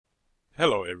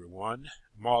Hello everyone,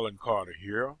 Marlon Carter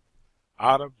here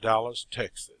out of Dallas,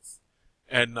 Texas.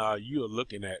 And you are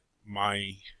looking at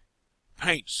my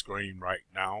paint screen right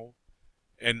now.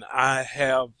 And I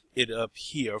have it up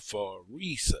here for a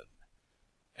reason.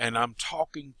 And I'm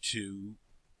talking to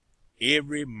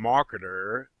every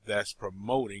marketer that's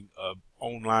promoting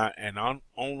an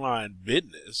online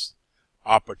business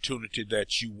opportunity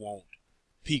that you want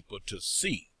people to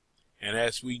see. And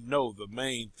as we know, the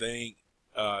main thing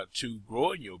to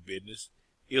growing your business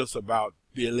is about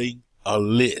building a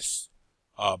list,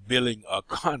 building a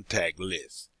contact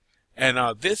list. And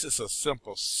this is a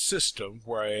simple system,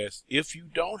 whereas if you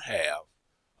don't have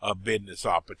a business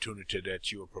opportunity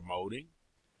that you're promoting,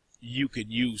 you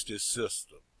can use this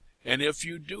system. And if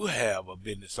you do have a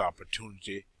business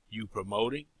opportunity you're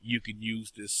promoting, you can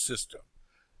use this system.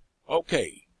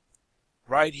 Okay,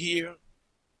 right here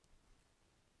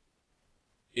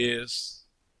is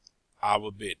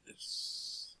our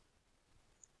business.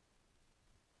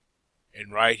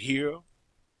 And right here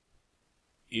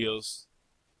is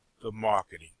the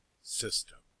marketing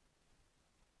system.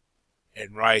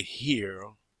 And right here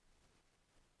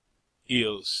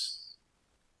is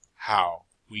how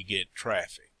we get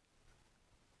traffic.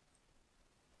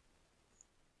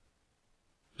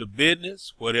 The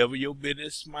business, whatever your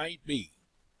business might be,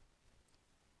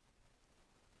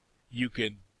 you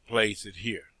can place it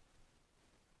here.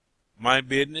 My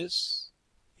business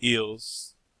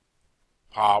is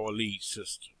Power Lead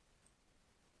System.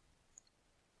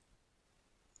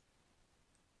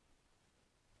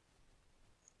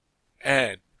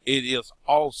 And it is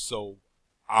also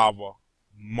our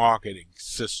marketing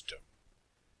system.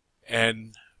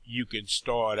 And you can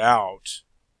start out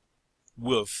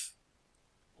with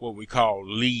what we call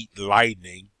Lead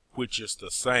Lightning, which is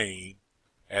the same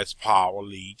as Power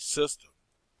Lead System.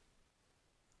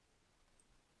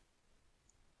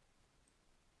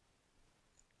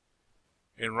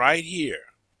 And right here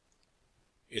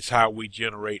is how we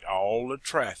generate all the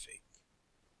traffic.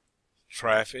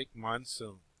 Traffic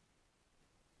Monsoon.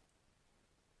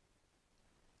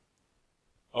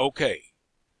 Okay.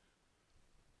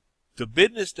 The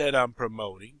business that I'm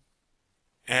promoting,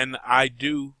 and I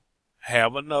do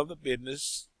have another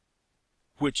business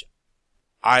which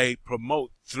I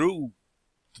promote through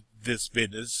this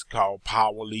business called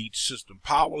Power Lead System.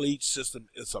 Power Lead System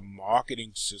is a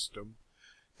marketing system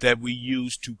that we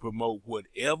use to promote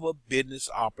whatever business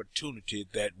opportunity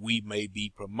that we may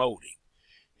be promoting.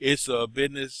 It's a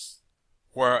business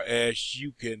whereas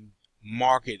you can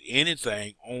market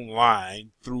anything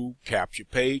online through capture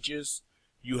pages.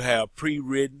 You have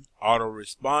pre-written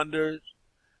autoresponders,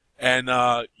 and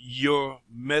your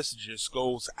messages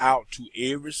goes out to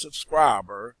every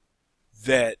subscriber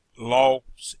that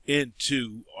logs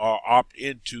into or opt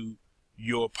into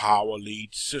your Power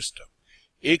Lead System.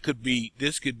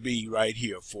 This could be right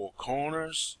here, Four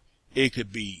Corners. It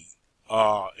could be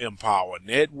Empower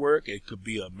Network. It could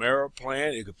be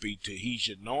AmeriPlan. It could be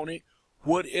Tahitian Noni.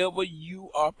 Whatever you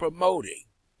are promoting,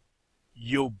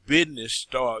 your business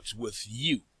starts with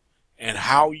you. And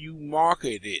how you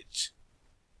market it,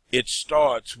 it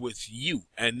starts with you.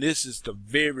 And this is the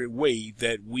very way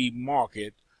that we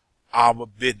market our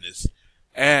business.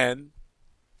 And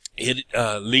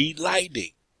Lead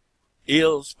Lightning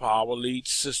is Power Lead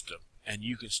System, and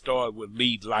you can start with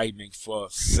Lead Lightning for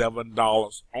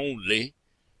 $7 only,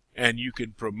 and you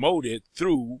can promote it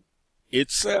through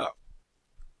itself,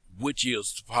 which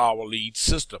is the Power Lead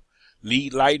System.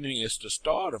 Lead Lightning is the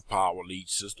start of Power Lead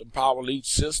System. Power Lead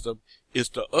System is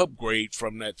the upgrade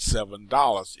from that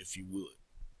 $7, if you would.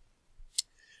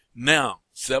 Now,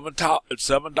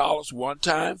 $7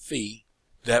 one-time fee.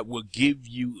 That will give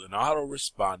you an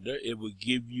autoresponder. It will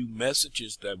give you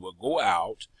messages that will go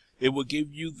out. It will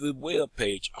give you the web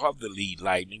page of the Lead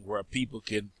Lightning where people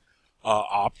can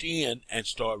opt in and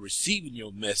start receiving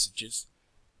your messages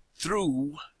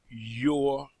through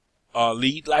your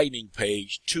Lead Lightning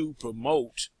page to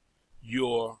promote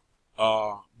your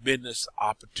business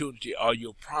opportunity or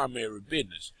your primary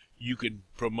business. You can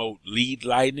promote Lead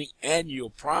Lightning and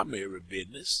your primary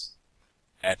business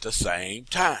at the same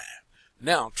time.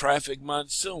 Now, Traffic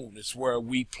Monsoon is where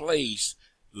we place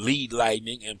Lead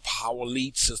Lightning and Power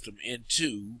Lead System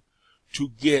into to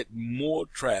get more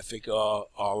traffic, a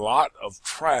lot of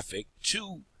traffic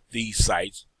to these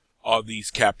sites or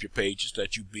these capture pages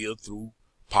that you build through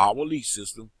Power Lead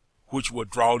System, which will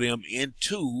draw them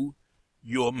into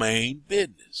your main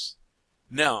business.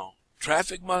 Now,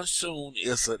 Traffic Monsoon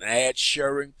is an ad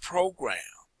sharing program,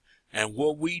 and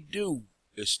what we do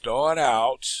is start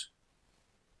out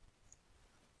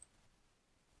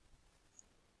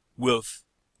with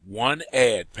one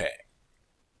ad pack.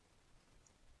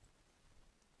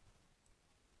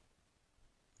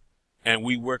 and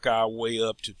we work our way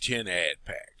up to 10 ad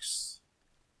packs.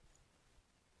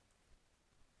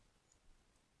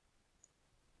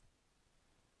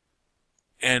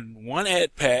 And one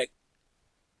ad pack,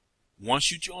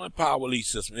 once you join Power Lead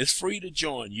System, it's free to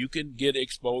join. You can get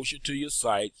exposure to your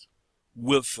sites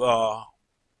with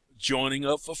joining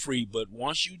up for free. But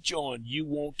once you join, you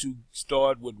want to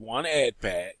start with one ad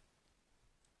pack,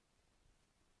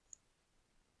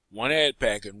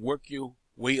 and work your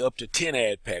way up to 10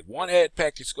 ad pack. One ad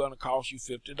pack is going to cost you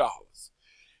 $50.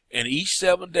 And each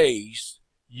 7 days,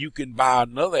 you can buy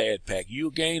another ad pack.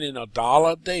 You're gaining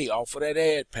 $1 a day off of that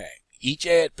ad pack. Each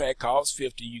ad pack costs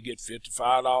 $50. You get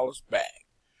 $55 back.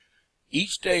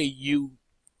 Each time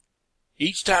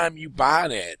you buy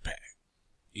an ad pack,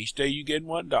 each day you get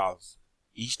 $1.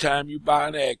 Each time you buy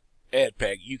an ad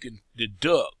pack, you can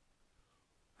deduct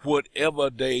whatever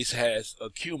days has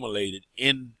accumulated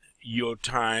in your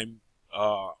time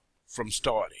from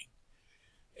starting.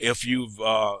 If you've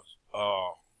gone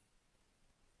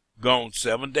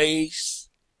 7 days,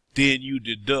 then you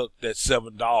deduct that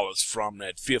 $7 from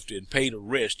that $50 and pay the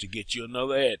rest to get you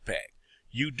another ad pack.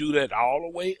 You do that all the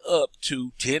way up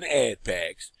to 10 ad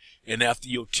packs, and after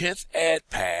your 10th ad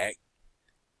pack,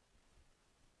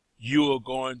 you are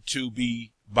going to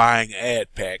be buying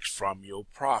ad packs from your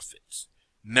profits.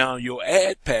 Now, your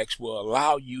ad packs will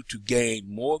allow you to gain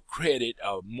more credit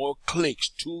or more clicks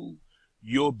to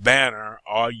your banner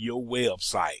or your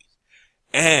website.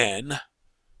 And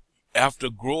after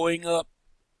growing up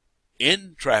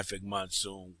in Traffic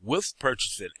Monsoon with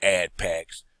purchasing ad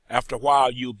packs, after a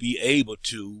while you'll be able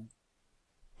to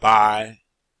buy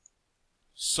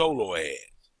solo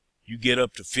ads. You get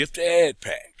up to 50 ad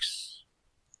packs.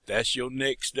 That's your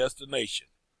next destination,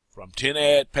 from 10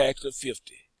 ad packs to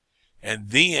 50. And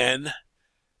then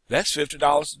that's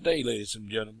 $50 a day, ladies and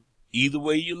gentlemen. Either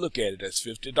way you look at it, that's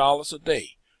 $50 a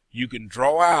day. You can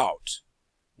draw out,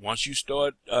 once you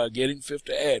start getting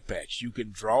 50 ad packs, you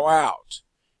can draw out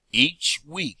each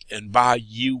week and buy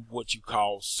you what you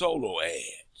call solo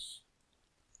ads.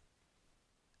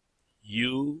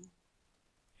 USA.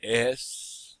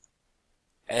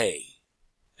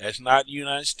 That's not the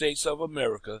United States of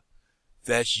America.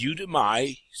 That's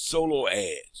Udemy solo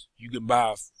ads. You can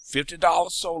buy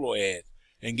 $50 solo ads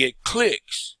and get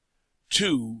clicks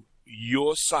to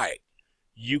your site.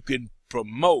 You can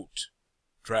promote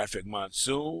Traffic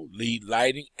Monsoon, Lead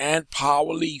Lighting, and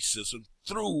Power Lead System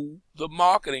through the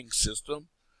marketing system,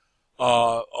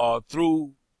 or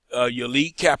through your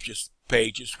lead capture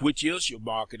pages, which is your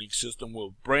marketing system,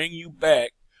 will bring you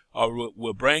back, or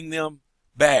will bring them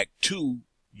back to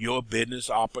your business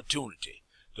opportunity.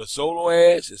 The solo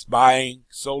ads is buying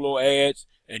solo ads,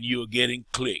 and you're getting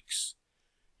clicks.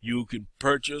 You can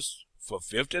purchase for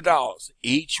 $50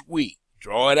 each week.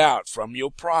 Draw it out from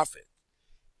your profit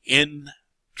in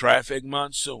Traffic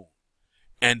Monsoon.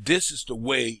 And this is the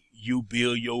way you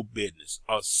build your business.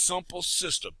 A simple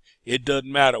system. It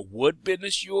doesn't matter what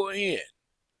business you're in.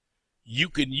 You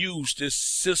can use this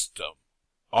system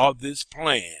or this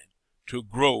plan to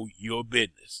grow your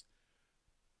business.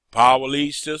 Power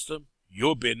Lead System,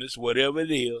 your business, whatever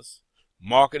it is.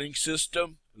 Marketing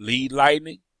system, Lead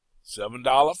Lightning,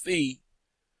 $7 fee.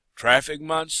 Traffic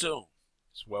Monsoon.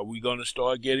 That's where we're going to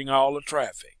start getting all the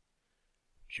traffic.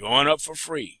 Join up for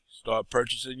free. Start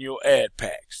purchasing your ad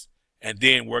packs, and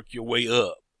then work your way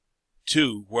up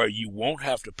to where you won't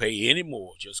have to pay any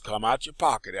more. Just come out your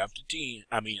pocket after 10.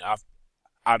 Out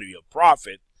of your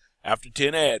profit after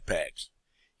 10 ad packs.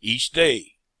 Each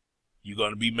day, you're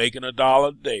going to be making $1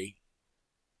 a day.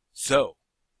 So,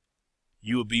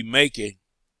 you will be making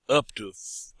up to,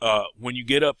 when you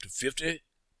get up to $50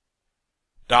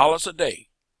 a day,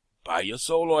 buy your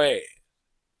solo ad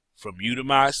from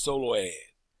Udemy solo ad.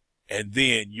 And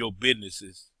then your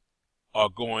businesses are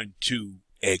going to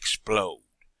explode.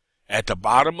 At the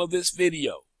bottom of this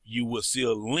video, you will see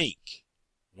a link,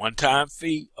 one-time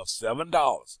fee of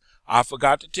 $7. I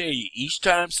forgot to tell you, each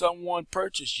time someone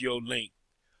purchases your link,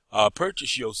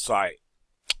 purchase your site,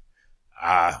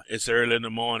 it's early in the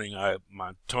morning,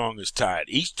 my tongue is tired.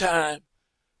 Each time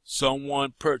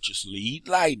someone purchases Lead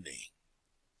Lightning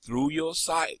through your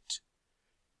site,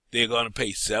 they're going to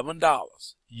pay $7.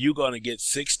 You're going to get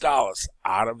 $6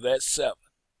 out of that $7.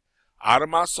 Out of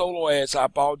my solo ads I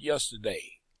bought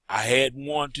yesterday, I had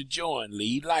one to join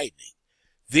Lead Lightning.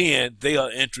 Then they'll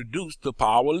introduce the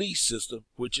Power Lead System,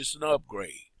 which is an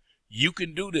upgrade. You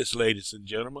can do this, ladies and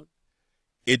gentlemen.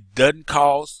 It doesn't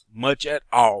cost much at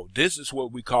all. This is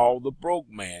what we call the broke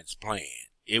man's plan.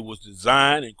 It was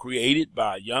designed and created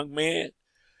by a young man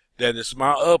that is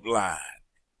my upline.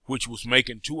 which was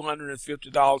making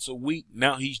 $250 a week.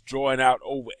 Now he's drawing out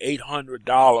over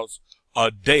 $800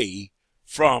 a day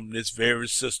from this very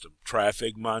system,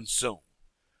 Traffic Monsoon.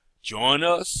 Join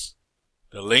us.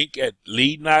 The link at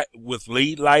with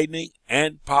Lead Lightning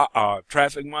and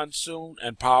Traffic Monsoon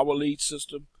and Power Lead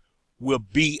System will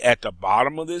be at the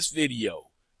bottom of this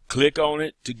video. Click on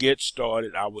it to get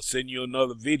started. I will send you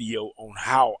another video on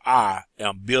how I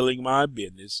am building my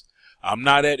business. I'm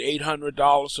not at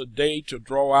 $800 a day to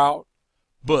draw out,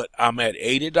 but I'm at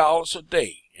 $80 a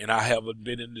day, and I haven't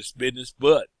been in this business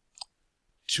but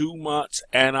 2 months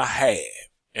and a half.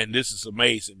 And this is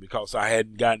amazing because I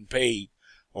hadn't gotten paid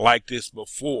like this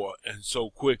before and so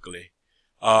quickly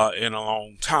in a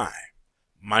long time.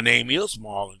 My name is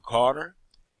Marlon Carter.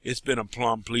 It's been a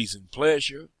plumb pleasing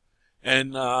pleasure.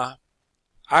 And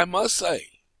I must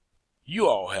say, you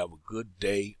all have a good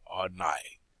day or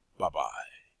night. Bye-bye.